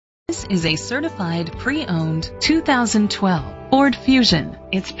This is a certified pre-owned 2012 Ford Fusion.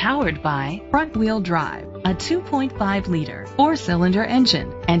 It's powered by front-wheel drive, a 2.5-liter four-cylinder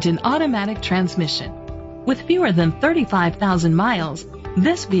engine, and an automatic transmission. With fewer than 35,000 miles,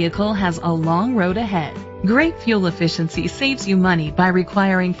 this vehicle has a long road ahead. Great fuel efficiency saves you money by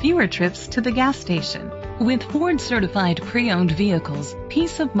requiring fewer trips to the gas station. With Ford certified pre-owned vehicles,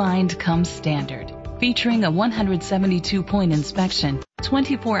 peace of mind comes standard. Featuring a 172-point inspection,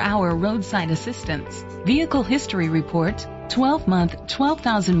 24-hour roadside assistance, vehicle history report, 12-month,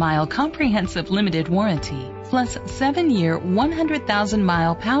 12,000-mile comprehensive limited warranty, plus 7-year,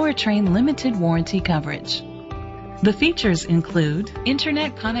 100,000-mile powertrain limited warranty coverage. The features include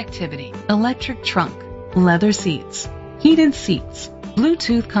internet connectivity, electric trunk, leather seats, heated seats,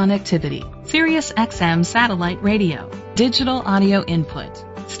 Bluetooth connectivity, Sirius XM satellite radio, digital audio input,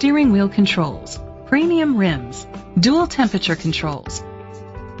 steering wheel controls, premium rims, dual temperature controls.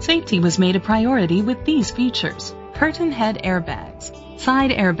 Safety was made a priority with these features: curtain head airbags,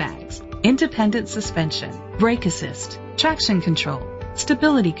 side airbags, independent suspension, brake assist, traction control,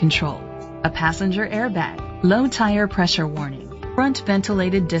 stability control, a passenger airbag, low tire pressure warning, front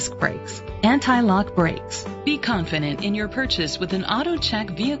ventilated disc brakes, anti-lock brakes. Be confident in your purchase with an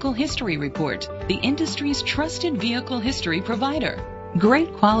AutoCheck Vehicle History Report, the industry's trusted vehicle history provider.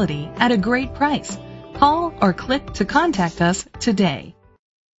 Great quality at a great price. Call or click to contact us today.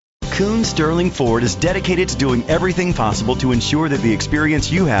 Koons Sterling Ford is dedicated to doing everything possible to ensure that the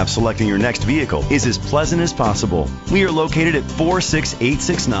experience you have selecting your next vehicle is as pleasant as possible. We are located at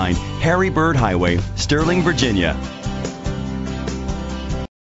 46869 Harry Byrd Highway, Sterling, Virginia.